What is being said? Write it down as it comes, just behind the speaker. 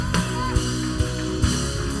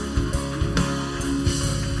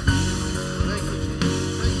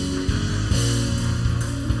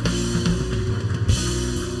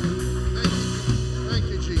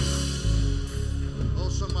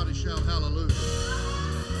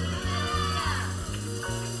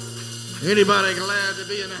Anybody glad to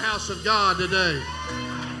be in the house of God today?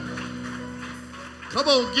 Come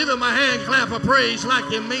on, give him a hand clap of praise like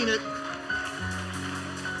you mean it.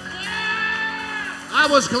 I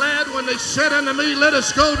was glad when they said unto me, let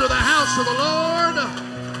us go to the house of the Lord.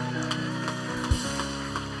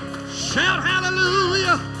 Shout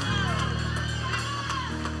hallelujah.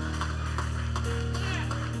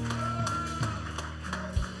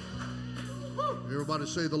 Everybody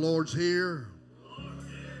say the Lord's here.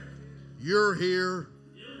 You're here.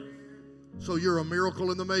 So you're a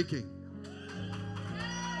miracle in the making.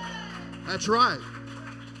 That's right. I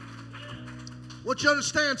want you to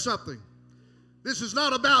understand something. This is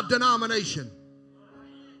not about denomination.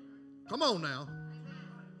 Come on now.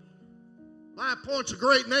 5 Point's a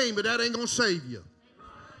great name, but that ain't going to save you.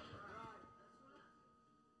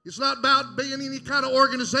 It's not about being any kind of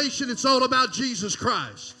organization. It's all about Jesus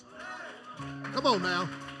Christ. Come on now.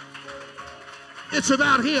 It's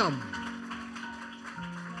about Him.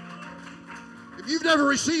 If you've never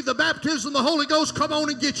received the baptism of the Holy Ghost, come on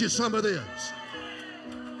and get you some of this.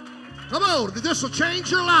 Come on, this will change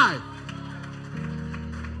your life.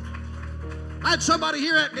 I had somebody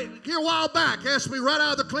here a while back ask me right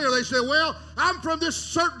out of the clear. They said, well, I'm from this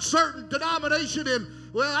certain denomination, and,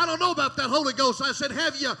 well, I don't know about that Holy Ghost. I said,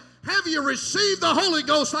 have you received the Holy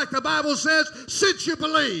Ghost like the Bible says since you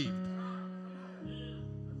believe?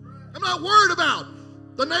 I'm not worried about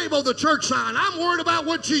the name of the church sign. I'm worried about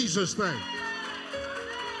what Jesus thinks.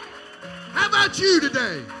 How about you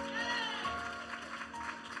today?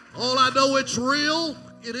 All I know, it's real,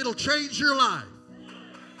 and it'll change your life.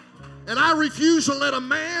 And I refuse to let a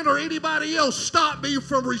man or anybody else stop me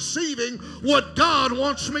from receiving what God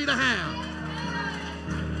wants me to have.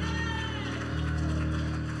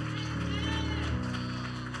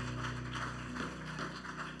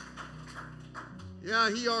 Yeah,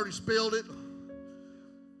 he already spilled it.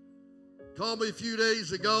 Called me a few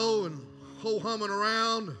days ago and ho-humming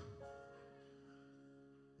around.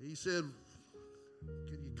 He said,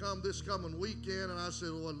 can you come this coming weekend? And I said,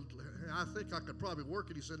 well, I think I could probably work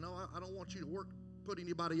it. He said, no, I don't want you to put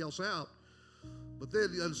anybody else out. But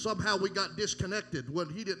then somehow we got disconnected. What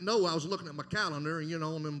he didn't know, I was looking at my calendar, and,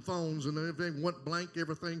 on them phones, and everything went blank,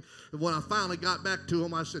 everything. And when I finally got back to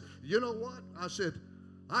him, I said, you know what? I said,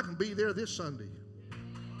 I can be there this Sunday.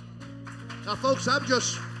 Now, folks, I'm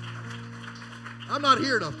not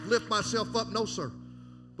here to lift myself up. No, sir.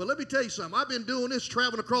 But let me tell you something. I've been doing this,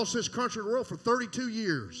 traveling across this country and world for 32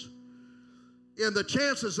 years. And the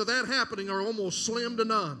chances of that happening are almost slim to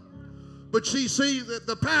none. But see,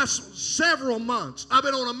 the past several months, I've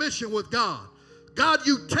been on a mission with God. God,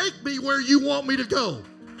 you take me where you want me to go.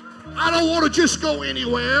 I don't want to just go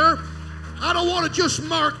anywhere. I don't want to just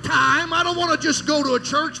mark time. I don't want to just go to a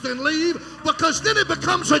church then leave, because then it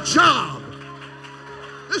becomes a job.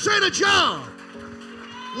 This ain't a job.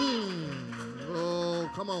 Oh,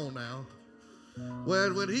 come on now.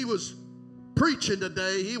 When he was preaching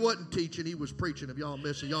today, he wasn't teaching, he was preaching. If y'all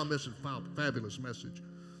missing a fabulous message.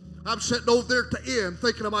 I'm sitting over there at the end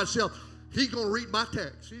thinking to myself, he's going to read my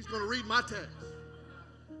text. He's going to read my text.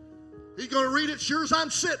 He's going to read it. Sure as I'm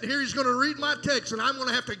sitting here, he's going to read my text, and I'm going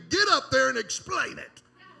to have to get up there and explain it.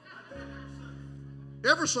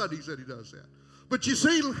 Every Sunday he said he does that. But you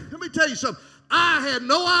see, let me tell you something. I had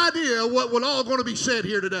no idea what was all going to be said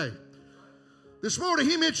here today. This morning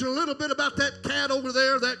he mentioned a little bit about that cat over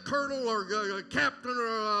there, that colonel or captain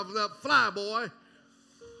or that flyboy.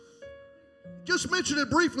 Just mentioned it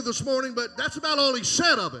briefly this morning, but that's about all he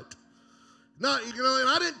said of it. Now, and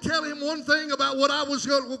I didn't tell him one thing about what I was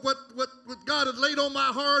going, what God had laid on my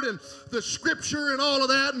heart and the scripture and all of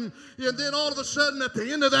that. And then all of a sudden at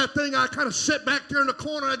the end of that thing, I kind of sat back there in the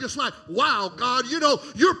corner and I just like, wow, God,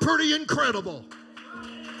 you're pretty incredible.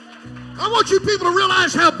 I want you people to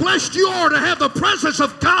realize how blessed you are to have the presence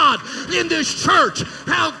of God in this church.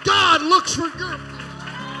 How God looks for your...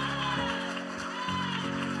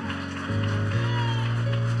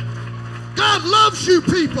 God loves you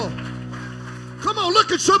people. Come on,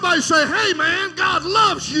 look at somebody and say, hey, man, God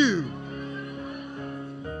loves you.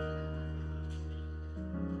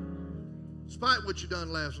 Despite what you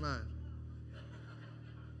done last night.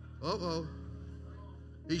 Uh-oh.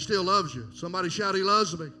 He still loves you. Somebody shout, he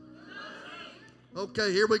loves me.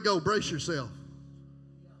 Okay, here we go. Brace yourself.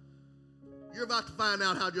 You're about to find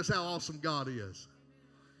out how awesome God is.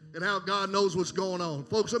 And how God knows what's going on.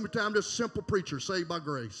 Folks, let me tell you, I'm just a simple preacher, saved by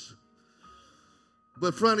grace.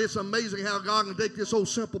 But friend, it's amazing how God can take this old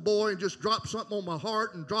simple boy and just drop something on my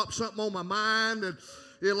heart and drop something on my mind. And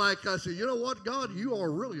like I said, you know what, God, you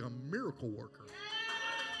are really a miracle worker.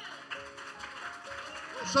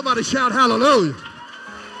 Somebody shout hallelujah.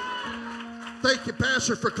 Thank you,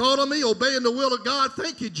 Pastor, for calling me, obeying the will of God.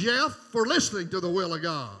 Thank you, Jeff, for listening to the will of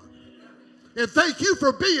God. And thank you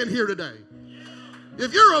for being here today.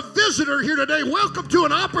 If you're a visitor here today, welcome to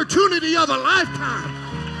an opportunity of a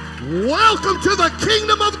lifetime. Welcome to the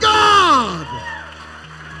kingdom of God.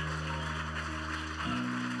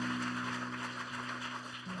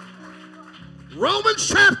 Romans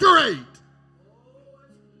chapter 8.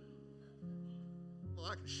 Well,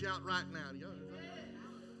 I can shout right now.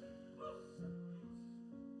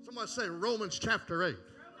 Somebody say Romans chapter 8.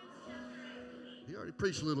 He already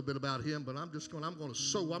preached a little bit about him, but I'm going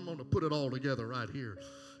to put it all together right here.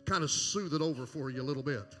 Kind of soothe it over for you a little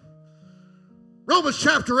bit. Romans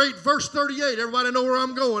chapter 8, verse 38. Everybody know where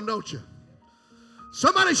I'm going, don't you?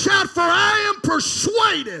 Somebody shout, for I am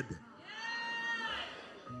persuaded.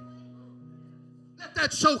 Let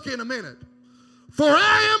that soak in a minute. For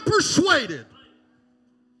I am persuaded.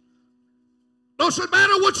 Doesn't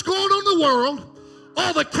matter what's going on in the world,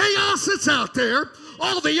 all the chaos that's out there,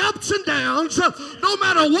 all the ups and downs, no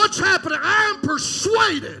matter what's happening, I am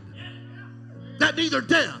persuaded that neither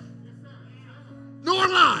death, nor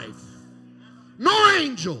life, nor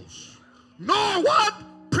angels, nor what?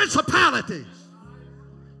 Principalities,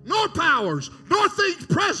 nor powers, nor things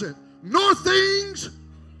present, nor things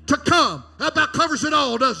to come. That about covers it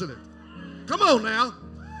all, doesn't it? Come on now.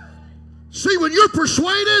 See, when you're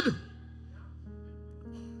persuaded,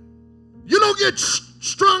 you don't get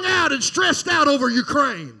strung out and stressed out over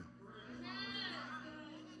Ukraine.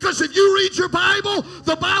 Because if you read your Bible,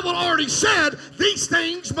 the Bible already said these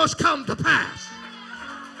things must come to pass.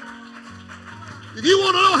 If you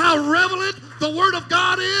want to know how relevant the Word of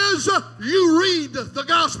God is, you read the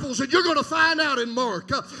Gospels and you're going to find out in Mark.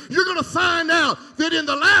 You're going to find out that in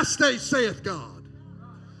the last days, saith God,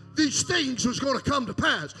 these things was going to come to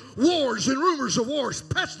pass. Wars and rumors of wars,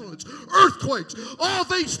 pestilence, earthquakes, all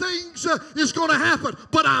these things is going to happen,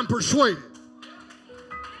 but I'm persuaded.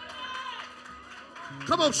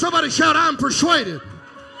 Come on, somebody shout, I'm persuaded.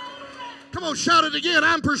 Come on, shout it again,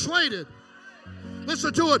 I'm persuaded.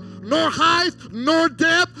 Listen to it. Nor height, nor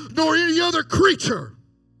depth, nor any other creature.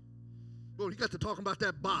 Well, you got to talking about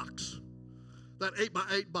that box, that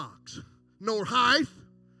 8x8 box. Nor height,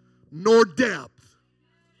 nor depth.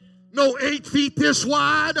 No 8 feet this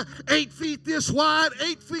wide, 8 feet this wide,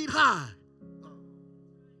 8 feet high.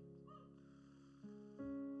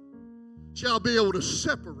 Shall be able to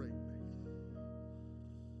separate me.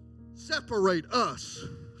 Separate us.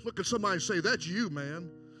 Look at somebody and say, that's you, man.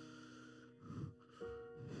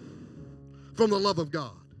 From the love of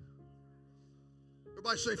God.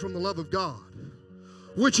 Everybody say, from the love of God.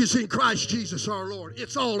 Which is in Christ Jesus our Lord.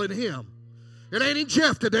 It's all in Him. It ain't in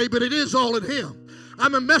Jeff today, but it is all in Him.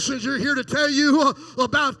 I'm a messenger here to tell you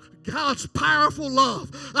about God's powerful love.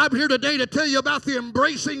 I'm here today to tell you about the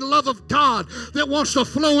embracing love of God that wants to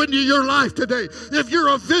flow into your life today. If you're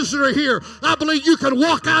a visitor here, I believe you can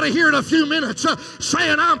walk out of here in a few minutes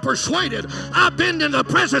saying, I'm persuaded. I've been in the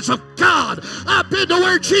presence of God. I've been to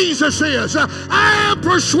where Jesus is. I am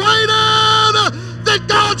persuaded that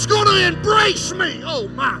God's going to embrace me. Oh,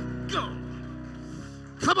 my God.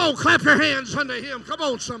 Come on, clap your hands unto Him. Come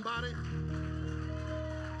on, somebody.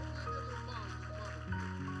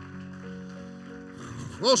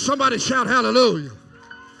 Oh, somebody shout hallelujah.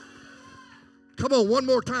 Come on, one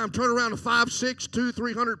more time. Turn around to 5, 6, 2,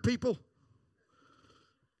 300 people.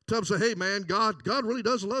 Tell them, say, hey, man, God really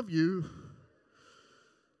does love you.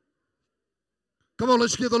 Come on,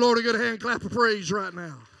 let's give the Lord a good hand clap of praise right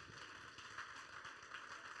now.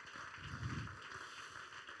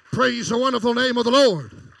 Praise the wonderful name of the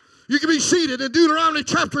Lord. You can be seated. In Deuteronomy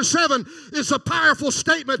chapter 7 is a powerful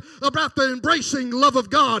statement about the embracing love of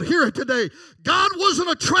God. Hear it today. God wasn't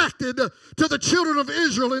attracted to the children of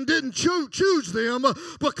Israel and didn't choose them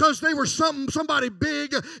because they were somebody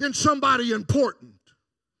big and somebody important.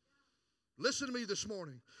 Listen to me this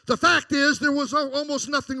morning. The fact is, there was almost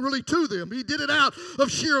nothing really to them. He did it out of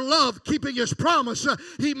sheer love, keeping His promise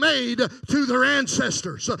He made to their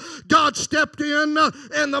ancestors. God stepped in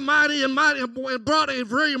and brought a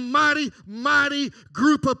very mighty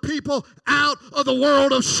group of people out of the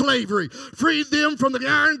world of slavery. Freed them from the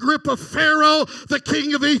iron grip of Pharaoh, the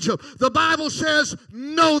king of Egypt. The Bible says,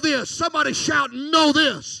 know this. Somebody shout, know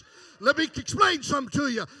this. Let me explain something to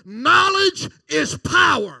you. Knowledge is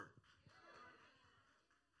power.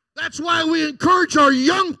 That's why we encourage our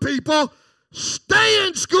young people, stay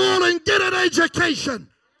in school and get an education.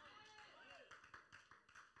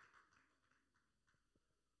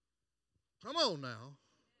 Come on now.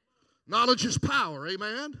 Knowledge is power,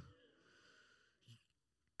 amen?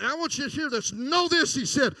 And I want you to hear this. Know this, he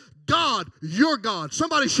said, God, your God.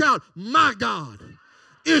 Somebody shout, my God.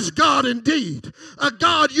 is God indeed, a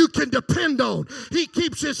God you can depend on. He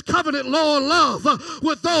keeps his covenant law of love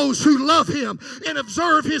with those who love him and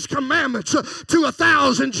observe his commandments to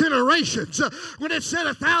 1,000 generations. When it said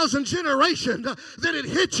 1,000 generations, then it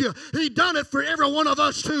hit you. He done it for every one of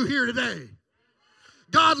us too here today.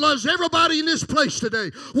 God loves everybody in this place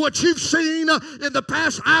today. What you've seen in the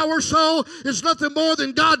past hour or so is nothing more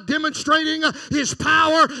than God demonstrating his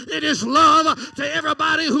power and his love to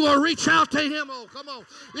everybody who will reach out to him. Oh, come on.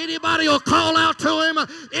 Anybody will call out to him.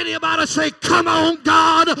 Anybody say, come on,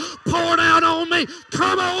 God, pour it out on me.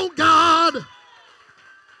 Come on, God.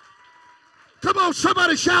 Come on,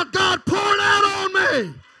 somebody shout, God, pour it out on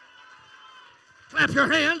me. Clap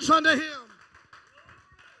your hands unto him.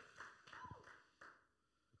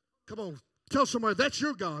 Come on, tell somebody, that's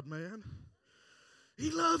your God, man. He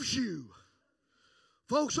loves you.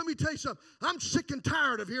 Folks, let me tell you something. I'm sick and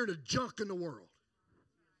tired of hearing the junk in the world.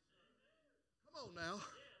 Come on now.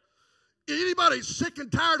 Anybody sick and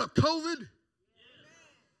tired of COVID?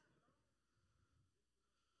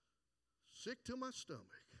 Sick to my stomach.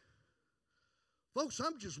 Folks,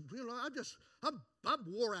 I'm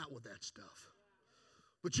wore out with that stuff.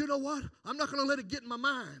 But you know what? I'm not going to let it get in my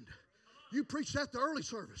mind. You preached that the early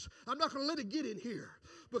service. I'm not going to let it get in here.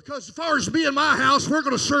 Because as far as me and my house, we're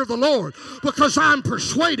going to serve the Lord. Because I'm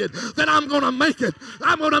persuaded that I'm going to make it.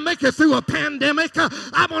 I'm going to make it through a pandemic.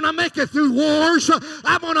 I'm going to make it through wars.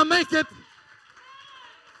 I'm going to make it.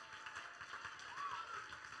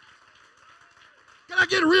 Can I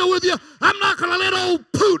get real with you? I'm not going to let old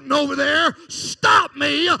Putin over there stop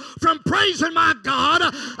me from praising my God.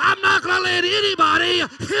 I'm not going to let anybody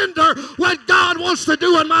hinder what God wants to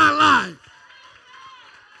do in my life.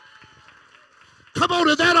 Come on,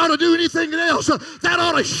 if that ought to do anything else, that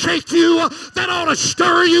ought to shake you, that ought to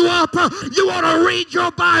stir you up. You ought to read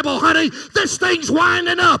your Bible, honey. This thing's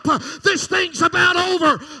winding up. This thing's about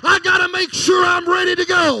over. I got to make sure I'm ready to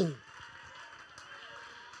go.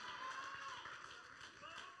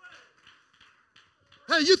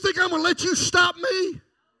 Hey, you think I'm going to let you stop me?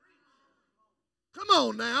 Come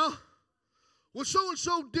on now. Well,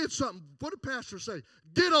 so-and-so did something. What did pastor say?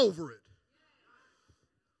 Get over it.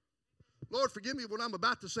 Lord, forgive me what I'm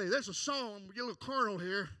about to say. There's a song, I'm get a little carnal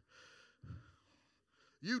here.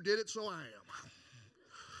 You did it, so I am.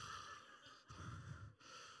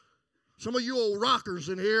 Some of you old rockers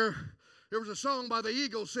in here, there was a song by the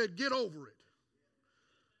Eagles said, get over it.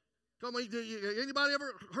 Come on, anybody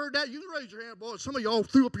ever heard that? You can raise your hand, boy. Some of y'all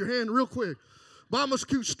threw up your hand real quick. Mama's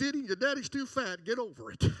too steady, your daddy's too fat. Get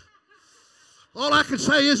over it. All I can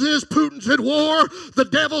say is this, Putin's at war, the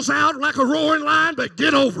devil's out like a roaring lion, but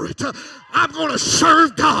get over it. I'm going to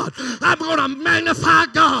serve God. I'm going to magnify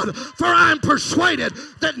God, for I'm persuaded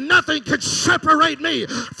that nothing can separate me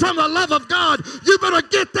from the love of God. You better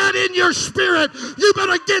get that in your spirit. You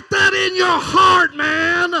better get that in your heart,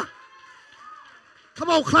 man. Come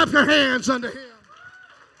on, clap your hands unto him.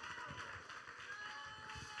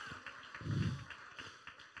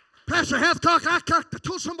 Pastor Hathcock, I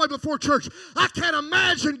told somebody before church, I can't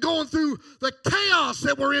imagine going through the chaos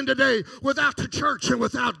that we're in today without the church and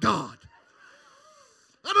without God.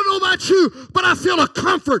 I don't know about you, but I feel a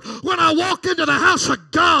comfort when I walk into the house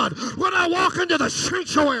of God, when I walk into the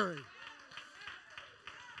sanctuary.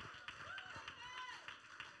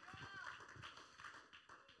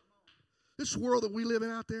 This world that we live in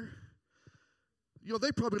out there, you know,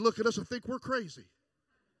 they probably look at us and think we're crazy.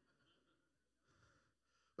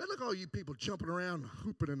 But look at all you people jumping around,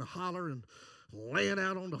 hooping and hollering, and laying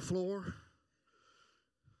out on the floor.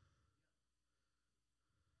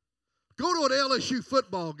 Go to an LSU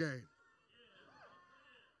football game.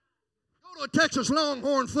 Go to a Texas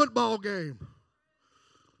Longhorn football game.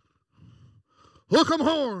 Hook 'em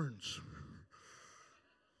horns.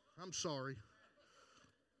 I'm sorry.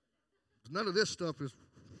 None of this stuff is,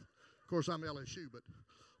 of course, I'm LSU, but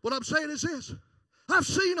what I'm saying is this. I've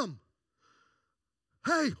seen them.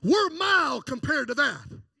 Hey, we're mild compared to that.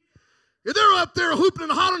 If they're up there hooping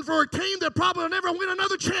and hollering for a team that probably will never win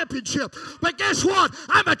another championship. But guess what?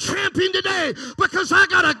 I'm a champion today because I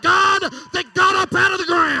got a God that got up out of the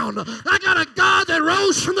ground. I got a God that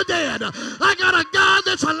rose from the dead. I got a God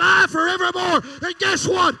that's alive forevermore. And guess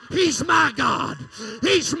what? He's my God.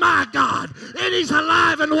 He's my God. And he's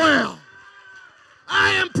alive and well.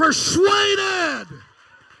 I am persuaded.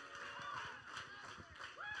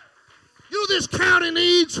 You know this county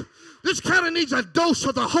needs? This county needs a dose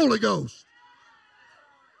of the Holy Ghost.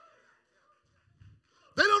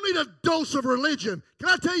 They don't need a dose of religion. Can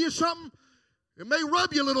I tell you something? It may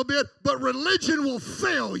rub you a little bit, but religion will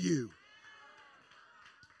fail you.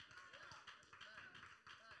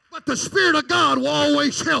 But the Spirit of God will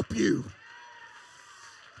always help you.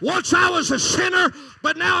 Once I was a sinner,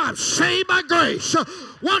 but now I'm saved by grace.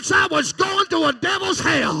 Once I was going to a devil's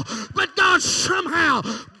hell, but God somehow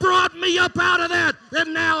brought me up out of that,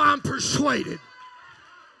 and now I'm persuaded.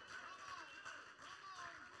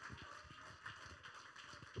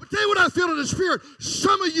 But tell you what I feel in the Spirit.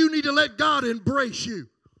 Some of you need to let God embrace you.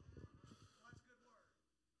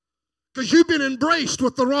 Because you've been embraced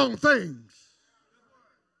with the wrong things.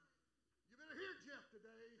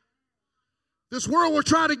 This world will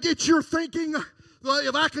try to get your thinking,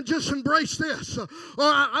 if I can just embrace this, or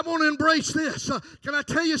I want to embrace this. Can I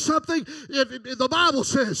tell you something? The Bible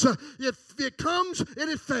says it comes and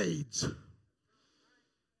it fades.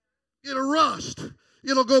 It'll rust.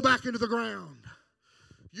 It'll go back into the ground.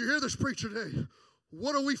 You hear this preacher today.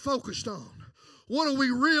 What are we focused on? What are we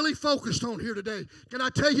really focused on here today? Can I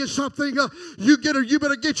tell you something? You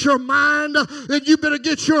better get your mind and you better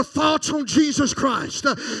get your thoughts on Jesus Christ.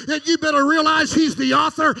 And you better realize He's the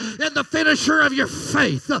author and the finisher of your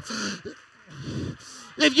faith.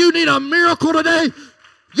 If you need a miracle today,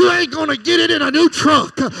 you ain't going to get it in a new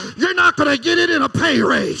truck. You're not going to get it in a pay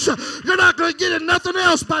raise. You're not going to get it in nothing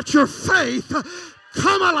else but your faith.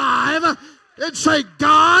 Come alive and say,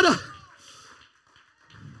 God,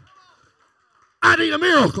 I need a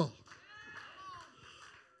miracle.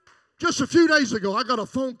 Just a few days ago, I got a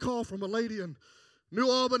phone call from a lady in New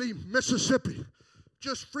Albany, Mississippi,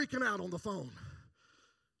 just freaking out on the phone.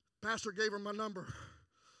 Pastor gave her my number.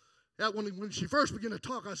 When she first began to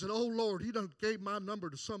talk, I said, oh, Lord, He done gave my number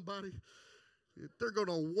to somebody. They're going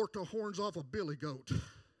to work the horns off a billy goat.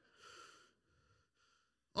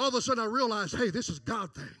 All of a sudden, I realized, hey, this is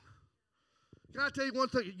God thing. Can I tell you one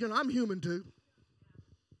thing? I'm human too.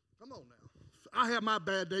 Come on now. I have my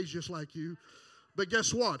bad days just like you. But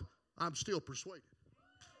guess what? I'm still persuaded.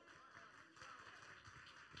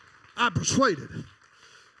 I'm persuaded.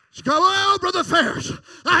 She goes, well, Brother Ferris,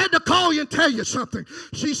 I had to call you and tell you something.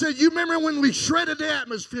 She said, you remember when we shredded the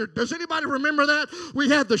atmosphere? Does anybody remember that? We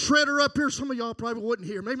had the shredder up here. Some of y'all probably wouldn't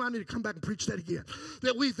hear. Maybe I need to come back and preach that again.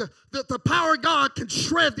 That the power of God can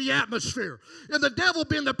shred the atmosphere. And the devil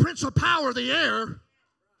being the prince of power of the air,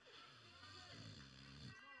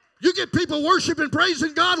 you get people worshiping,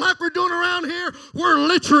 praising God like we're doing around here. We're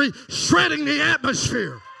literally shredding the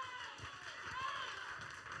atmosphere.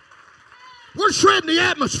 We're shredding the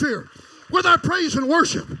atmosphere with our praise and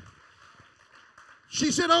worship.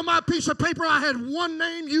 She said, on my piece of paper, I had one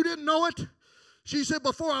name. You didn't know it. She said,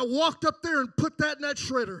 before I walked up there and put that in that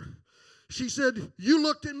shredder, she said, you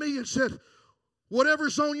looked at me and said,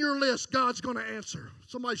 whatever's on your list, God's going to answer.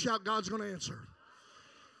 Somebody shout, God's going to answer.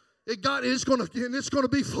 It's going to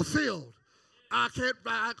be fulfilled. I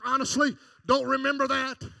honestly don't remember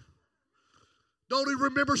that. Don't even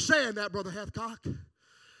remember saying that, Brother Hathcock.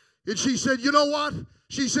 And she said, you know what?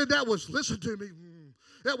 She said, listen to me,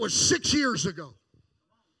 that was 6 years ago.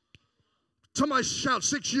 Somebody shout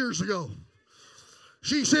 6 years ago.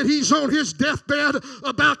 She said he's on his deathbed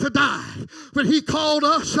about to die. But he called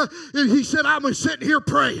us and he said, I was sitting here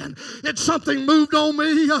praying and something moved on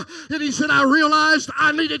me. And he said, I realized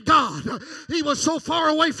I needed God. He was so far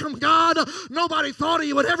away from God, nobody thought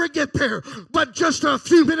he would ever get there. But just a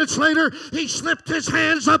few minutes later, he slipped his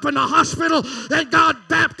hands up in the hospital and God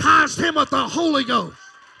baptized him with the Holy Ghost.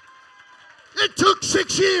 It took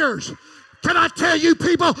 6 years. Can I tell you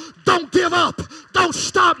people, don't give up. Don't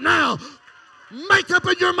stop now. Make up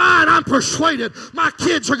in your mind, I'm persuaded my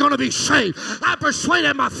kids are going to be saved. I'm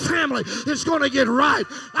persuaded my family is going to get right.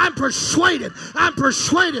 I'm persuaded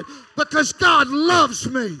because God loves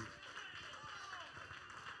me.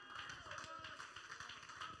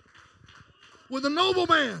 When the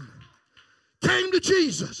nobleman came to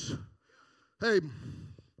Jesus, hey,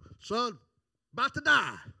 son, about to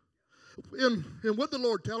die. And what did the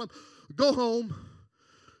Lord tell him? Go home,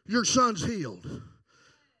 your son's healed.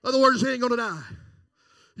 In other words, he ain't going to die.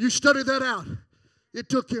 You study that out. It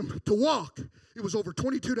took him to walk. It was over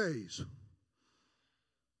 22 days.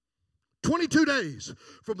 22 days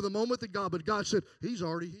from the moment that God said, he's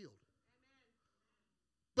already healed.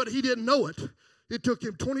 But he didn't know it. It took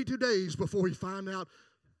him 22 days before he found out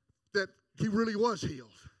that he really was healed.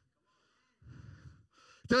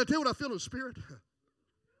 Can I tell you what I feel in the Spirit?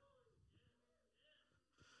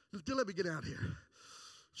 Let me get out here.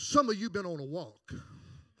 Some of you have been on a walk.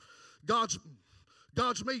 God's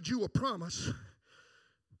made you a promise.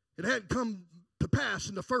 It hadn't come to pass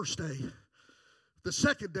in the first day, the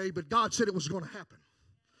second day, but God said it was going to happen.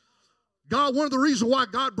 God, one of the reasons why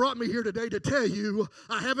God brought me here today to tell you,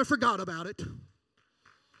 I haven't forgot about it.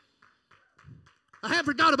 I haven't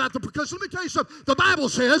forgot about them, because let me tell you something. The Bible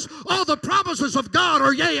says all the promises of God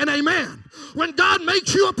are yea and amen. When God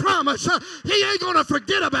makes you a promise, He ain't going to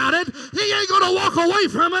forget about it. He ain't going to walk away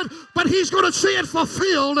from it, but He's going to see it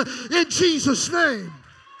fulfilled in Jesus' name.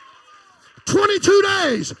 22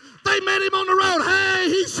 days. They met him on the road. Hey,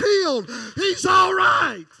 he's healed. He's all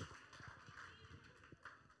right.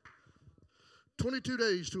 22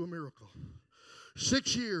 days to a miracle.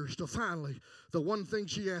 6 years till finally the one thing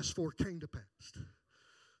she asked for came to pass.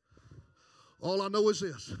 All I know is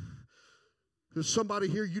this. There's somebody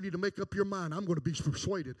here, you need to make up your mind. I'm going to be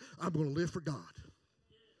persuaded. I'm going to live for God.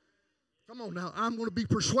 Come on now. I'm going to be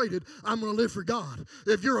persuaded. I'm going to live for God.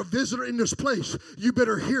 If you're a visitor in this place, you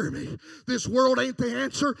better hear me. This world ain't the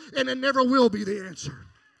answer, and it never will be the answer.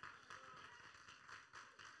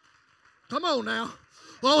 Come on now.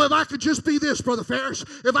 Oh, if I could just be this, Brother Ferris.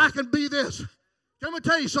 If I can be this. Let me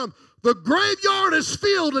tell you something. The graveyard is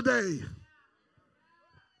filled today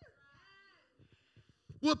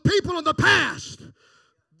with people in the past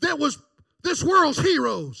that was this world's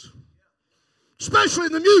heroes, especially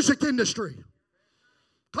in the music industry.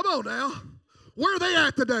 Come on now. Where are they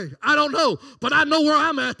at today? I don't know, but I know where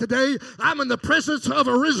I'm at today. I'm in the presence of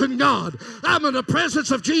a risen God. I'm in the presence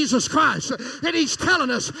of Jesus Christ, and He's telling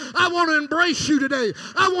us, I want to embrace you today.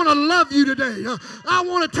 I want to love you today. I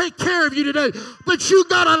want to take care of you today, but you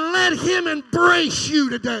got to let Him embrace you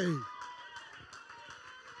today.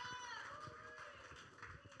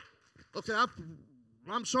 Okay,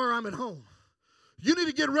 I'm sorry I'm at home. You need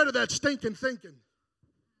to get rid of that stinking thinking.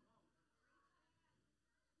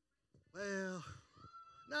 Well,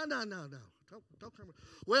 no. Don't come.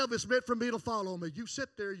 Well, if it's meant for me to follow me, you sit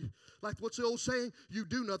there, like what's the old saying? You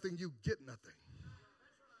do nothing, you get nothing.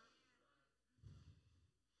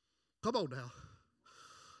 Come on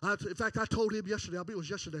now. In fact, I told him yesterday, I believe it was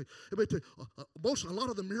yesterday, a lot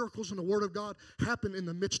of the miracles in the Word of God happen in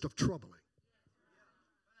the midst of troubling.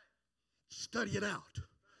 Study it out.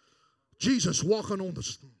 Jesus walking on the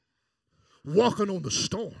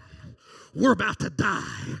storm. We're about to die.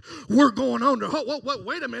 We're going under.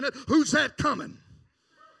 Wait a minute. Who's that coming?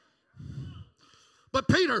 But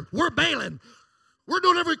Peter, we're bailing. We're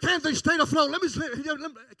doing everything to stay afloat. Can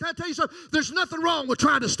I tell you something? There's nothing wrong with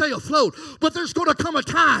trying to stay afloat. But there's going to come a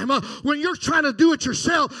time when you're trying to do it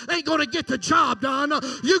yourself, ain't going to get the job done.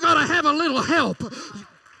 You got to have a little help.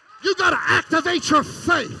 You got to activate your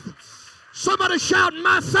faith. Somebody shout,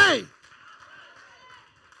 my faith.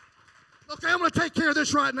 Okay, I'm going to take care of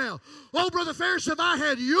this right now. Oh, Brother Ferris, if I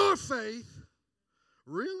had your faith,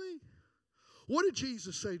 really? What did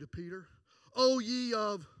Jesus say to Peter? Oh, ye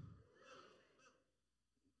of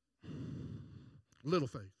little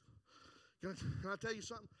faith. Can I tell you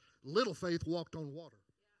something? Little faith walked on water.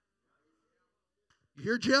 You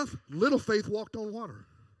hear, Jeff? Little faith walked on water.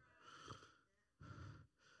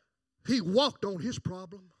 He walked on his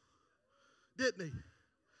problem, didn't he?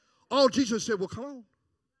 All Jesus said, well, come on.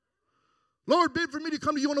 Lord, bid for me to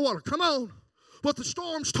come to you on the water. Come on. But the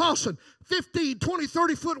storm's tossing 15, 20,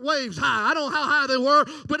 30-foot waves high. I don't know how high they were,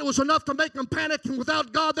 but it was enough to make them panic, and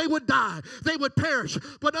without God, they would die. They would perish.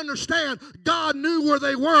 But understand, God knew where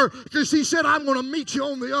they were because He said, I'm going to meet you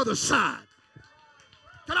on the other side.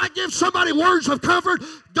 Can I give somebody words of comfort?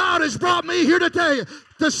 God has brought me here today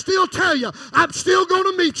to still tell you, I'm still going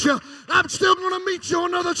to meet you. I'm still going to meet you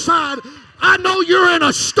on the other side. I know you're in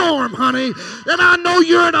a storm, honey, and I know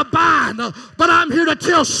you're in a bind, but I'm here to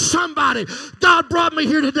tell somebody, God brought me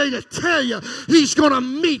here today to tell you He's going to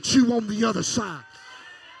meet you on the other side.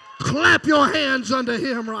 Clap your hands unto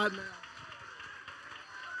Him right now.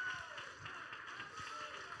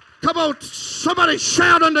 Come on, somebody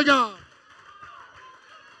shout unto God.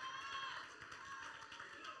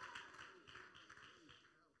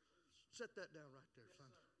 Set that down right there, son.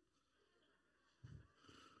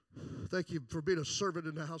 Thank you for being a servant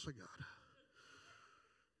in the house of God.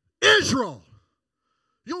 Israel.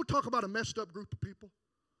 You don't talk about a messed up group of people.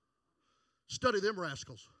 Study them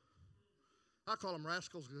rascals. I call them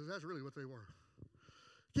rascals because that's really what they were.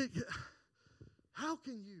 How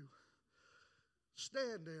can you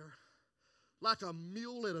stand there like a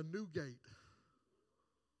mule at a new gate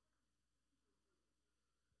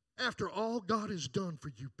after all God has done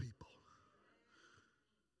for you people?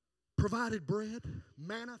 Provided bread,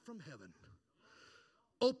 manna from heaven.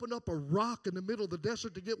 Opened up a rock in the middle of the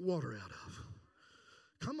desert to get water out of.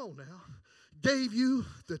 Come on now. Gave you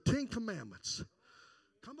the 10 Commandments.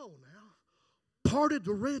 Come on now. Parted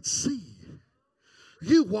the Red Sea.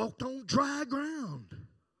 You walked on dry ground.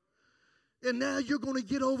 And now you're going to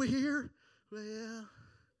get over here? Well,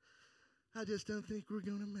 I just don't think we're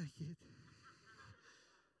going to make it.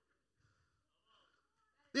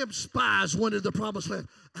 Them spies went into the promised land.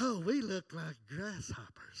 Oh, we look like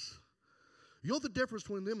grasshoppers. You know the difference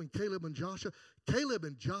between them and Caleb and Joshua? Caleb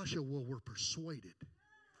and Joshua were persuaded.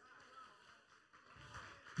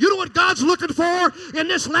 You know what God's looking for in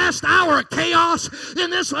this last hour of chaos, in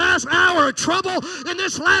this last hour of trouble, in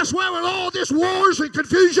this last hour of all this wars and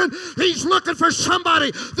confusion? He's looking for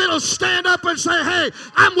somebody that'll stand up and say, hey,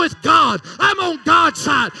 I'm with God. I'm on God's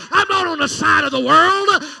side. I'm not on the side of the world.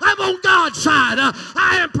 I'm on God's side.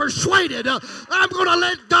 I am persuaded. I'm going to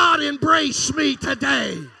let God embrace me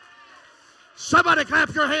today. Somebody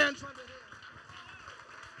clap your hands.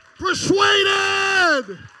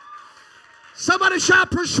 Persuaded. Somebody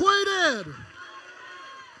shout, persuaded.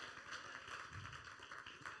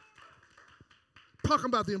 Talking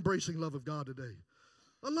about the embracing love of God today.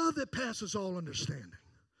 A love that passes all understanding.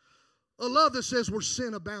 A love that says where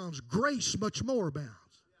sin abounds, grace much more abounds.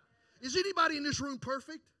 Is anybody in this room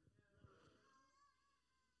perfect?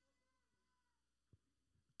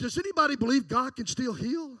 Does anybody believe God can still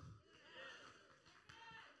heal?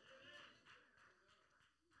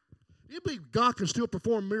 You believe God can still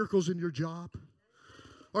perform miracles in your job?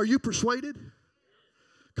 Are you persuaded?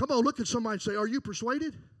 Come on, look at somebody and say, are you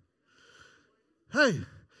persuaded? Hey,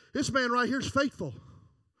 this man right here is faithful.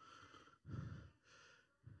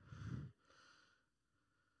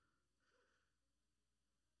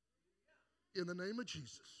 In the name of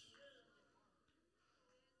Jesus,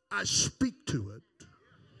 I speak to it.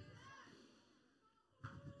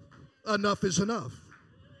 Enough is enough.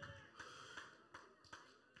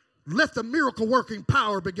 Let the miracle working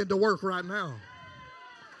power begin to work right now.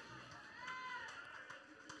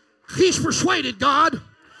 He's persuaded, God,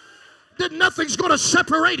 that nothing's going to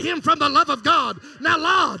separate him from the love of God. Now,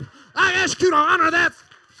 Lord, I ask you to honor that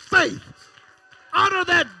faith. Honor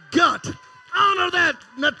that gut. Honor that.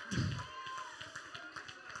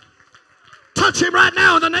 Touch him right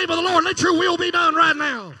now in the name of the Lord. Let your will be done right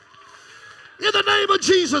now. In the name of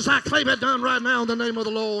Jesus, I claim it done right now in the name of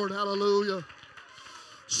the Lord. Hallelujah.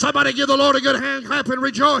 Somebody give the Lord a good hand clap and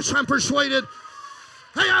rejoice. I'm persuaded.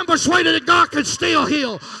 Hey, I'm persuaded that God can still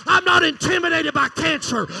heal. I'm not intimidated by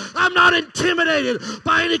cancer. I'm not intimidated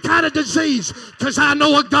by any kind of disease because I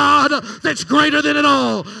know a God that's greater than it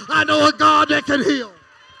all. I know a God that can heal.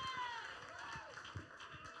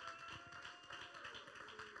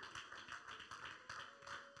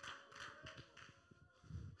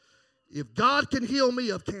 If God can heal me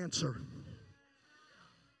of cancer,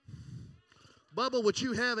 Bubba, what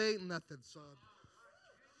you have ain't nothing, son.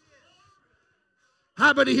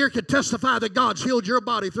 How many here can testify that God's healed your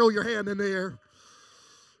body? Throw your hand in the air.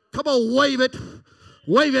 Come on, wave it.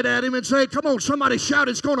 Wave it at him and say, come on, somebody shout,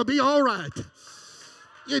 it's going to be all right.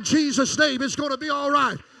 In Jesus' name, it's going to be all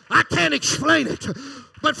right. I can't explain it.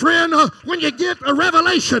 But friend, when you get a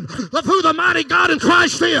revelation of who the mighty God in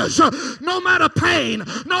Christ is, no matter pain,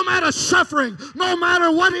 no matter suffering, no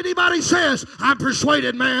matter what anybody says, I'm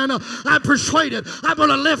persuaded, man. I'm persuaded. I'm going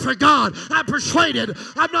to live for God. I'm persuaded.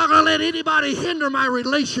 I'm not going to let anybody hinder my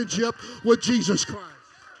relationship with Jesus Christ.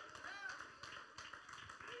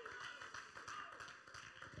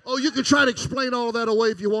 Oh, you can try to explain all that away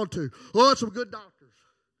if you want to. Oh, that's some good doctors.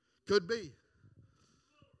 Could be.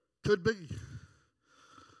 Could be.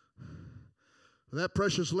 That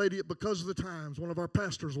precious lady at Because of the Times, one of our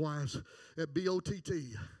pastor's wives at BOTT.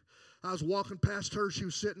 I was walking past her. She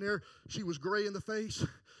was sitting there. She was gray in the face.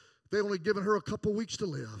 They only given her a couple weeks to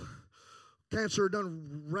live. Cancer had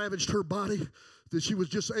done ravaged her body that she was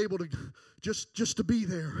just able to just to be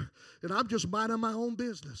there. And I'm just minding my own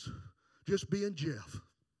business, just being Jeff.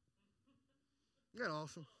 Isn't that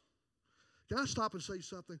awesome? Can I stop and say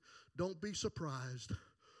something? Don't be surprised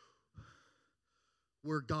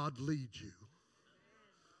where God leads you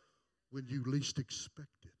when you least expect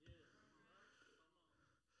it.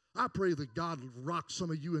 I pray that God rocks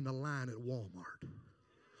some of you in the line at Walmart.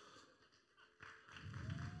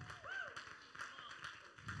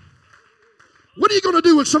 What are you going to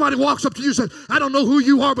do when somebody walks up to you and says, I don't know who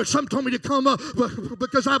you are, but some told me to come up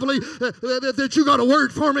because I believe that you got a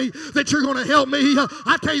word for me, that you're going to help me.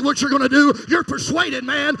 I tell you what you're going to do. You're persuaded,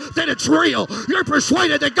 man, that it's real. You're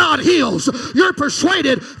persuaded that God heals. You're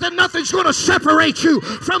persuaded that nothing's going to separate you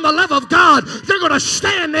from the love of God. You're going to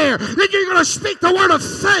stand there and you're going to speak the word of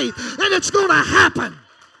faith, and it's going to happen.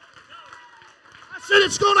 I said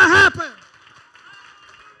it's going to happen.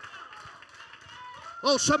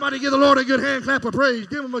 Oh, somebody give the Lord a good hand clap of praise.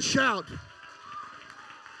 Give him a shout.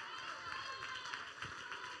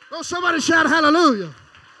 Oh, somebody shout hallelujah.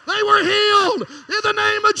 They were healed in the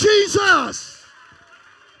name of Jesus.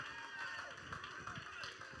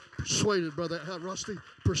 Persuaded, brother Rusty.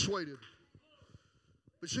 Persuaded.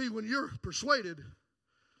 But see, when you're persuaded,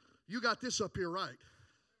 You got this up here right.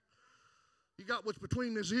 You got what's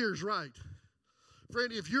between his ears right.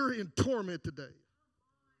 Friend, if you're in torment today,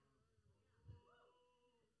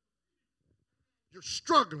 you're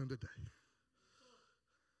struggling today,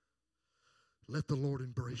 let the Lord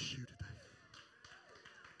embrace you today.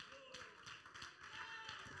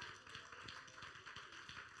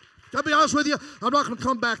 I'll be honest with you, I'm not going to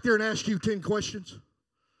come back there and ask you 10 questions.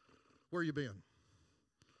 Where you been?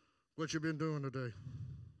 What you been doing today?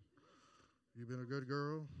 You been a good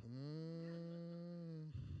girl?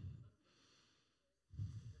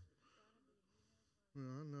 Yeah,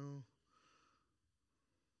 I know.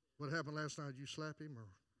 What happened last night? Did you slap him or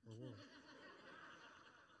what?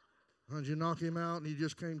 Did you knock him out and he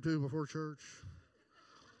just came to before church?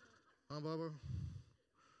 Huh, Bubba?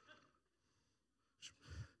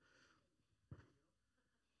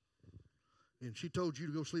 And she told you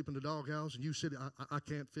to go sleep in the doghouse, and you said, I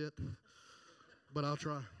can't fit, but I'll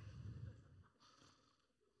try.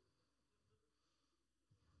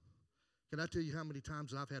 Can I tell you how many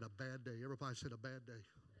times I've had a bad day? Everybody said a bad day.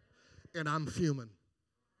 And I'm fuming.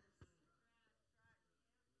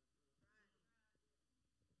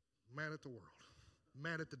 Mad at the world.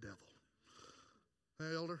 Mad at the devil.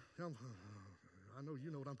 Hey, elder, I know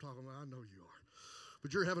you know what I'm talking about. I know you are.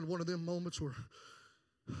 But you're having one of them moments where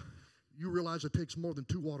you realize it takes more than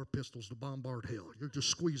 2 water pistols to bombard hell. You're just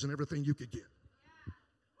squeezing everything you could get.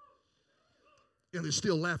 And they're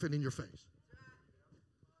still laughing in your face.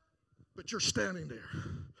 But you're standing there.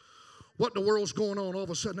 What in the world's going on? All of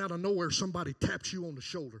a sudden, out of nowhere, somebody taps you on the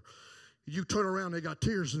shoulder. You turn around, they got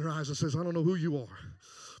tears in their eyes and says, I don't know who you are.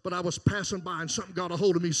 But I was passing by and something got a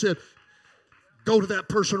hold of me, said, go to that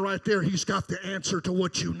person right there. He's got the answer to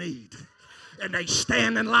what you need. And they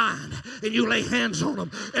stand in line, and you lay hands on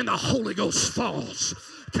them, and the Holy Ghost falls.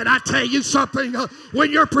 Can I tell you something?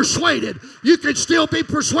 When you're persuaded, you can still be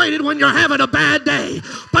persuaded when you're having a bad day.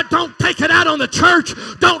 But don't take it out on the church.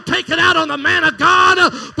 Don't take it out on the man of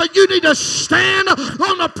God. But you need to stand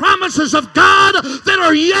on the promises of God that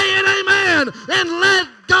are yea and amen. And let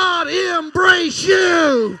God embrace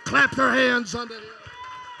you. Clap your hands unto Him.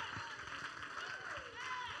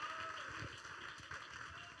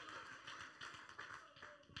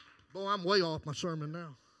 Boy, I'm way off my sermon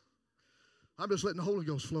now. I'm just letting the Holy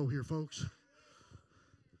Ghost flow here, folks.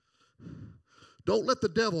 Don't let the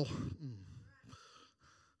devil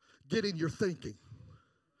get in your thinking.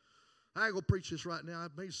 I ain't going to preach this right now. I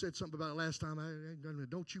may have said something about it last time.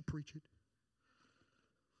 Don't you preach it.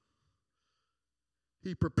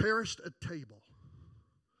 He preparest a table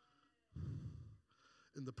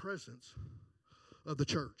in the presence of the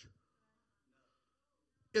church,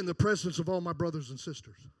 in the presence of all my brothers and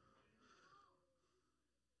sisters.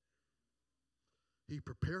 He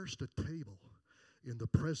prepares the table in the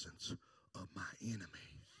presence of my enemies.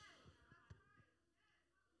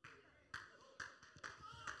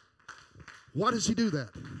 Why does he do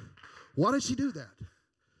that? Why does he do that?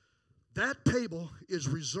 That table is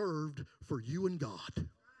reserved for you and God.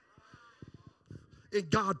 And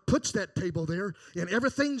God puts that table there, and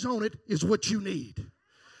everything's on it is what you need.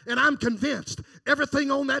 And I'm convinced everything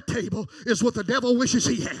on that table is what the devil wishes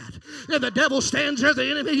he had. And the devil stands there, the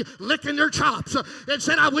enemy, licking their chops and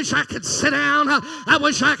said, I wish I could sit down. I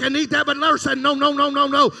wish I could eat that. But the Lord said, no.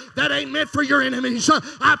 That ain't meant for your enemies.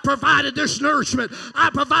 I provided this nourishment. I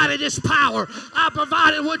provided this power. I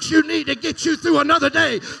provided what you need to get you through another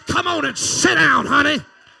day. Come on and sit down, honey.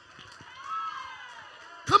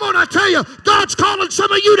 Come on, I tell you, God's calling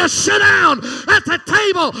some of you to sit down at the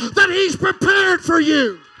table that He's prepared for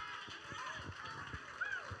you.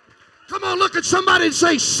 Come on, look at somebody and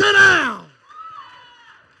say, sit down.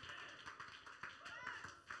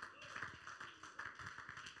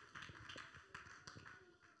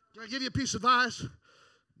 Can I give you a piece of advice?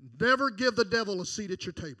 Never give the devil a seat at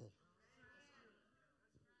your table.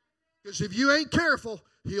 Because if you ain't careful,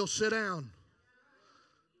 he'll sit down.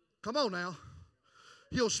 Come on now.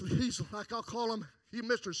 He's like, I'll call him, he's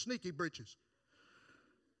Mr. Sneaky Britches.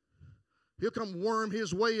 He'll come worm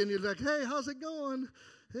his way, and you're like, hey, how's it going?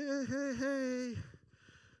 Hey.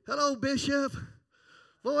 Hello, Bishop.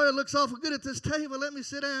 Boy, it looks awful good at this table. Let me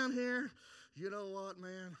sit down here. You know what,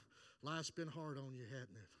 man? Life's been hard on you, hasn't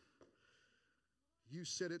it? You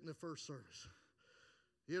said it in the first service.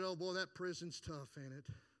 You know, boy, that prison's tough, ain't it?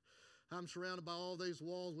 I'm surrounded by all these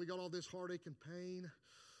walls. We got all this heartache and pain.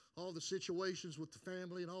 All the situations with the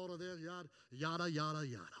family and all of that, yada, yada.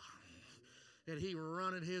 And he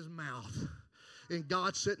running his mouth. And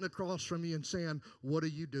God's sitting across from you and saying, what are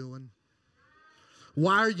you doing?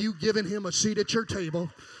 Why are you giving him a seat at your table?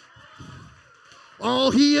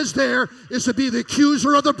 All he is there is to be the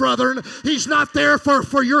accuser of the brethren. He's not there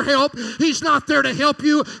for your help. He's not there to help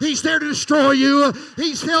you. He's there to destroy you.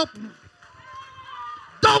 He's help.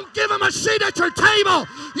 Don't give him a seat at your table.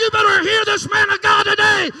 You better hear this man of God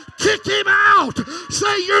today. Kick him out.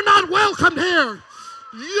 Say, you're not welcome here.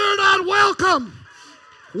 You're not welcome.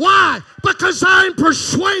 Why? Because I'm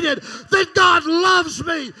persuaded that God loves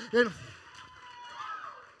me. And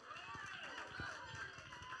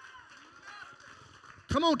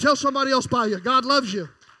come on, tell somebody else by you. God loves you.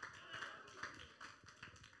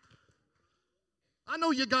 I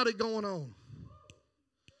know you got it going on.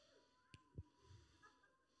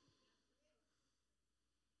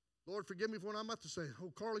 Lord, forgive me for what I'm about to say.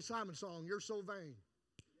 Oh, Carly Simon song, You're So Vain.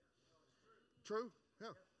 True? Yeah.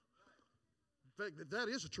 In fact, that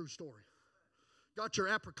is a true story. Got your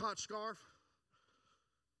apricot scarf.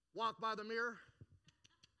 Walk by the mirror.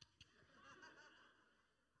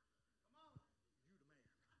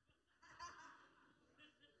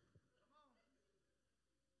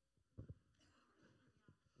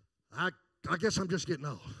 I guess I'm just getting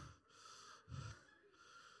old.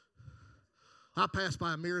 I passed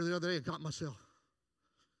by a mirror the other day and got myself.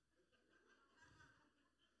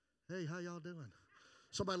 Hey, how y'all doing?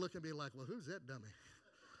 Somebody looked at me like, well, who's that dummy?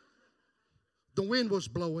 The wind was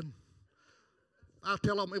blowing. I'll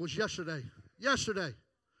tell them it was yesterday. Yesterday,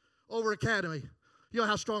 over Academy. You know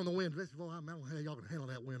how strong the wind is. Well, I don't know how y'all can handle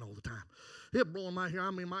that wind all the time. It blowing my hair.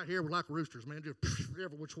 I mean, my hair was like roosters, man, just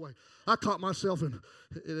every which way. I caught myself in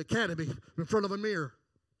Academy in front of a mirror.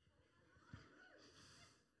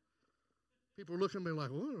 People were looking at me like,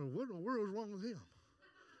 what in the world is wrong with him?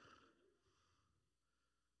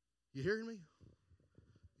 You hearing me?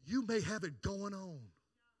 You may have it going on.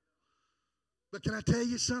 But can I tell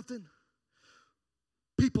you something?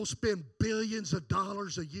 People spend billions of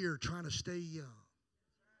dollars a year trying to stay young.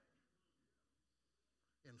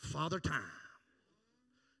 And Father Time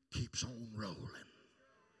keeps on rolling.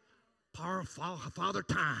 Father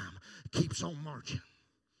Time keeps on marching.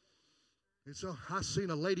 And so I seen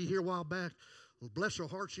a lady here a while back. Well, bless her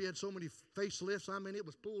heart, she had so many facelifts. I mean, it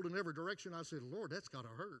was pulled in every direction. I said, Lord, that's got to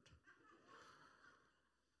hurt.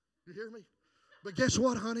 You hear me? But guess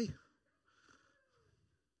what, honey?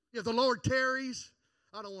 If the Lord tarries,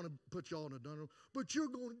 I don't want to put y'all in a dungeon, but you're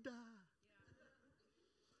going to die.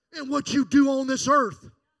 And what you do on this earth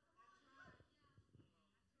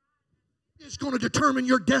is going to determine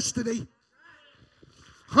your destiny.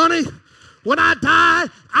 Honey, when I die,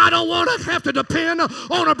 I don't want to have to depend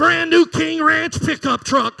on a brand new King Ranch pickup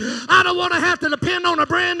truck. I don't want to have to depend on a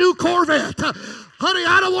brand new Corvette. Honey,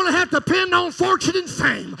 I don't want to have to depend on fortune and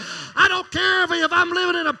fame. I don't care if I'm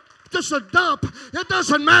living in just a dump. It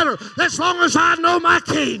doesn't matter. As long as I know my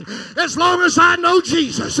King, as long as I know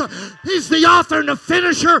Jesus, He's the author and the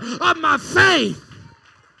finisher of my faith.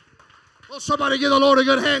 Well, somebody give the Lord a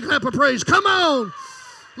good hand clap of praise. Come on.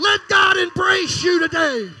 Let God embrace you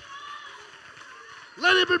today.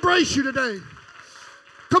 Let Him embrace you today.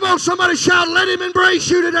 Come on, somebody shout, let Him embrace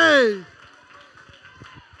you today.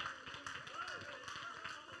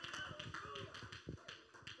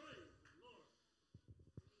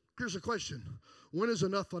 Here's a question. When is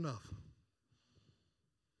enough enough?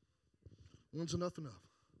 When's enough enough?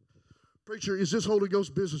 Preacher, is this Holy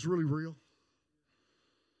Ghost business really real?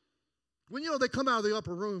 When, they come out of the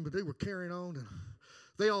upper room, but they were carrying on, and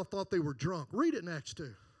they all thought they were drunk. Read it in Acts 2.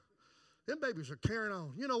 Them babies are carrying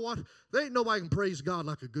on. You know what? There ain't nobody can praise God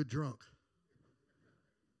like a good drunk.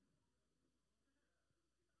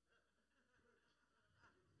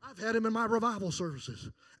 I've had him in my revival services.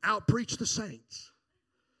 Out-preach the saints.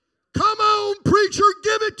 Come on, preacher,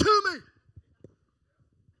 give it to me.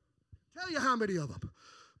 Tell you how many of them.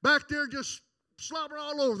 Back there just slobbering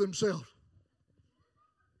all over themselves.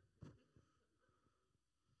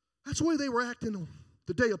 That's the way they were acting on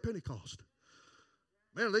the day of Pentecost.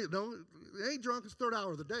 Man, they ain't drunk. It's the third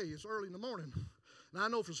hour of the day. It's early in the morning. Now, I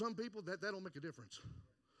know for some people that don't make a difference.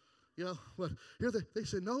 But here they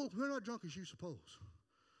said, no, we're not drunk as you suppose.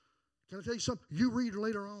 Can I tell you something? You read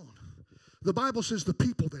later on. The Bible says the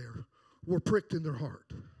people there were pricked in their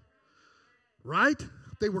heart. Right?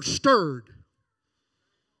 They were stirred.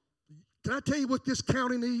 Can I tell you what this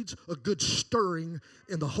county needs? A good stirring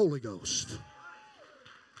in the Holy Ghost.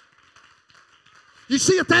 You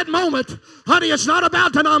see, at that moment, honey, it's not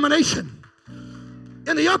about denomination.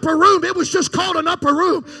 In the upper room, it was just called an upper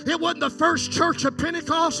room. It wasn't the first church of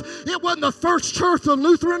Pentecost. It wasn't the first church of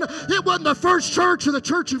Lutheran. It wasn't the first church of the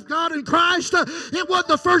Church of God in Christ. It wasn't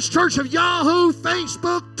the first church of Yahoo,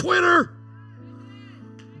 Facebook, Twitter.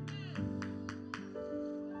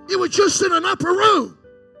 It was just in an upper room.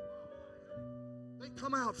 They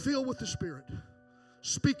come out filled with the Spirit.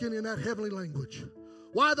 speaking in that heavenly language.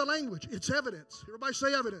 Why the language? It's evidence. Everybody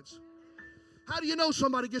say evidence. How do you know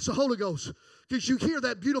somebody gets the Holy Ghost? Because you hear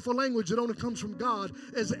that beautiful language that only comes from God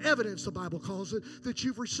as evidence, the Bible calls it, that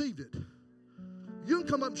you've received it. You can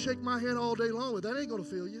come up and shake my hand all day long, but that ain't going to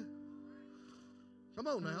fill you. Come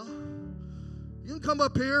on now. You can come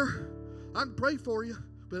up here, I can pray for you,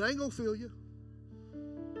 but it ain't going to fill you.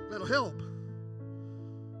 That'll help.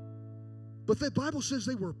 But the Bible says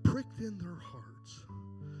they were pricked in their hearts.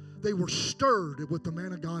 They were stirred at what the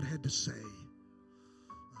man of God had to say.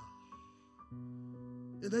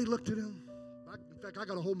 And they looked at him. In fact, I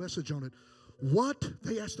got a whole message on it. What?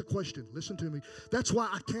 They asked the question. Listen to me. That's why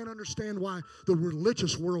I can't understand why the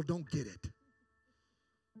religious world don't get it.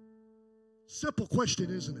 Simple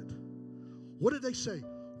question, isn't it? What did they say?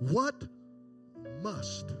 What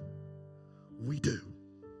must we do?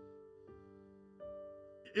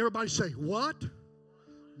 Everybody say, what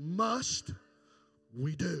must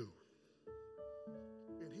we do?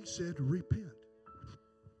 And he said, repent.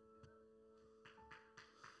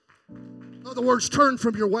 In other words, turn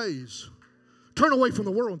from your ways. Turn away from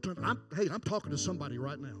the world. I'm talking to somebody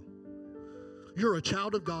right now. You're a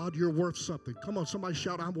child of God. You're worth something. Come on, somebody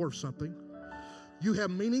shout, I'm worth something. You have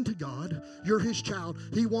meaning to God. You're His child.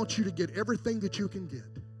 He wants you to get everything that you can get.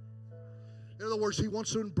 In other words, He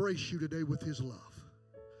wants to embrace you today with His love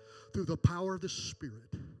through the power of the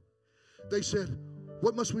Spirit. They said,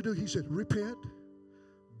 what must we do? He said, repent,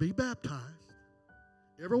 be baptized,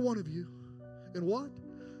 every one of you, in what?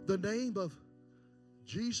 The name of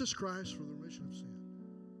Jesus Christ for the remission of sin.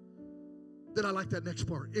 Then I like that next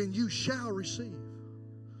part. And you shall receive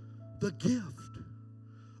the gift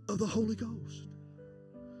of the Holy Ghost.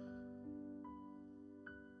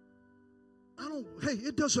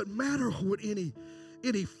 It doesn't matter what any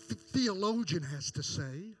theologian has to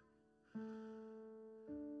say.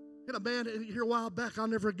 A man here a while back, I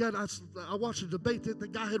watched a debate that the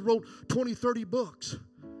guy had wrote 20, 30 books.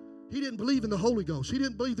 He didn't believe in the Holy Ghost. He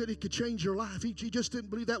didn't believe that it could change your life. He just didn't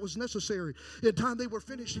believe that was necessary. In the time they were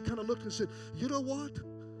finished, he kind of looked and said, you know what?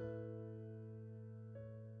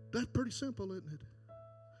 That's pretty simple, isn't it?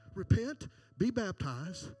 Repent, be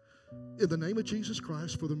baptized in the name of Jesus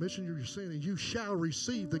Christ for the remission of your sin, and you shall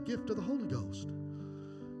receive the gift of the Holy Ghost.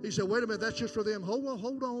 He said, wait a minute, that's just for them. Hold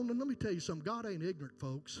on, and let me tell you something. God ain't ignorant,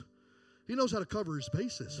 folks. He knows how to cover His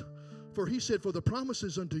bases. For He said, for the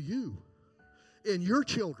promises unto you and your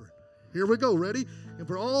children. Here we go, ready? And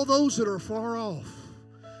for all those that are far off,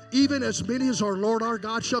 even as many as our Lord our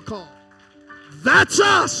God shall call. That's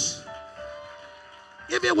us.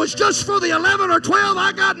 If it was just for the 11 or 12,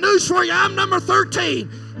 I got news for you. I'm number 13.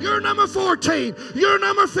 You're number 14. You're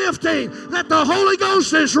number 15. That the Holy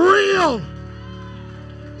Ghost is real.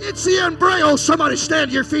 It's the embrace. Oh, somebody stand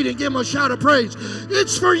to your feet and give Him a shout of praise.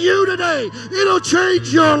 It's for you today. It'll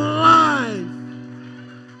change your life.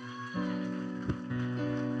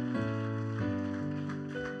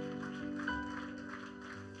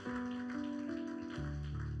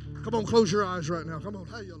 Come on, close your eyes right now. Come on.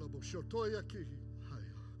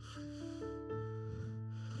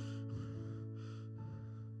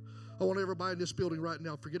 I want everybody in this building right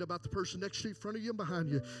now, forget about the person next to you, in front of you, and behind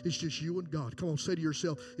you. It's just you and God. Come on, say to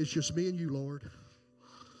yourself, it's just me and you, Lord.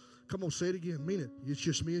 Come on, say it again. Mean it. It's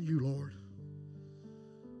just me and you, Lord.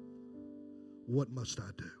 What must I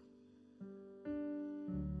do?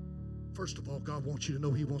 First of all, God wants you to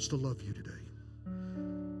know He wants to love you today.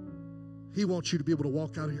 He wants you to be able to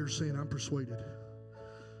walk out of here saying, I'm persuaded.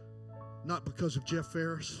 Not because of Jeff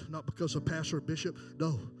Ferris, not because of Pastor or Bishop.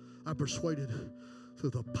 No, I'm persuaded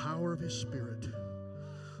through the power of His Spirit,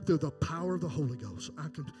 through the power of the Holy Ghost.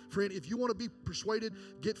 Friend, if you want to be persuaded,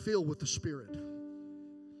 get filled with the Spirit.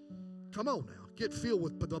 Come on now, get filled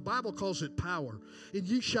with, but the Bible calls it power. And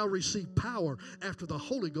ye shall receive power after the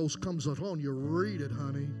Holy Ghost comes upon you. Read it,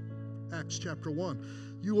 honey. Acts chapter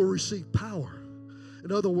 1. You will receive power.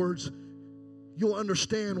 In other words, you'll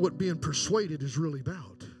understand what being persuaded is really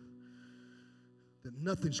about. That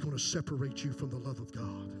nothing's going to separate you from the love of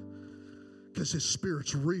God. Because His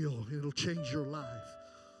Spirit's real. It'll change your life.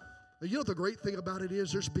 And you know the great thing about it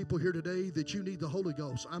is there's people here today that you need the Holy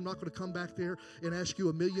Ghost. I'm not going to come back there and ask you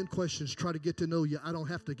a million questions, try to get to know you. I don't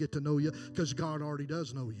have to get to know you because God already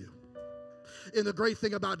does know you. And the great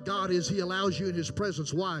thing about God is He allows you in His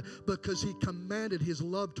presence. Why? Because He commanded His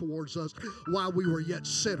love towards us while we were yet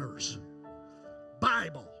sinners.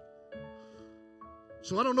 Bible.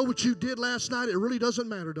 So I don't know what you did last night. It really doesn't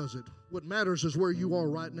matter, does it? What matters is where you are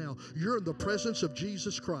right now. You're in the presence of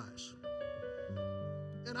Jesus Christ.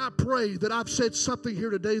 And I pray that I've said something here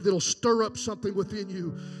today that'll stir up something within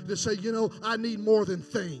you to say, you know, I need more than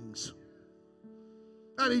things.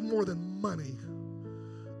 I need more than money.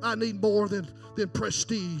 I need more than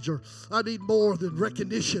prestige, or I need more than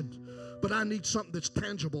recognition. But I need something that's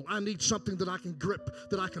tangible. I need something that I can grip,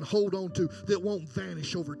 that I can hold on to, that won't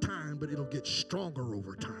vanish over time, but it'll get stronger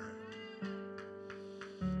over time.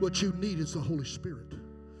 What you need is the Holy Spirit.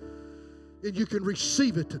 And you can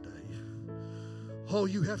receive it today. All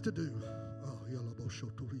you have to do.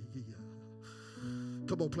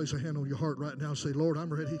 Come on, place a hand on your heart right now and say, Lord,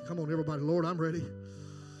 I'm ready. Come on, everybody. Lord, I'm ready.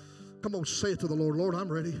 Come on, say it to the Lord. Lord,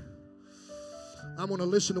 I'm ready. I want to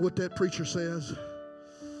listen to what that preacher says.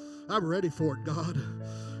 I'm ready for it, God.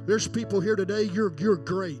 There's people here today, you're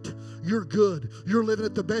great. You're good. You're living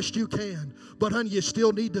it the best you can. But, honey, you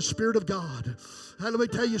still need the Spirit of God. Let me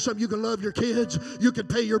tell you something. You can love your kids. You can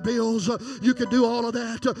pay your bills. You can do all of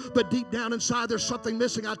that. But deep down inside, there's something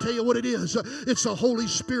missing. I tell you what it is. It's the Holy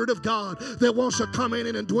Spirit of God that wants to come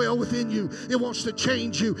in and dwell within you. It wants to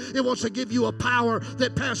change you. It wants to give you a power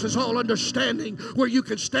that passes all understanding, where you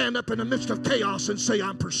can stand up in the midst of chaos and say,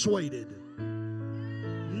 I'm persuaded.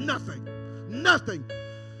 Nothing.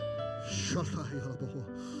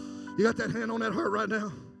 You got that hand on that heart right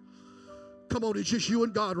now? Come on, it's just you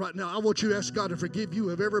and God right now. I want you to ask God to forgive you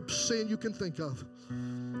of every sin you can think of.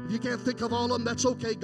 If you can't think of all of them, that's okay.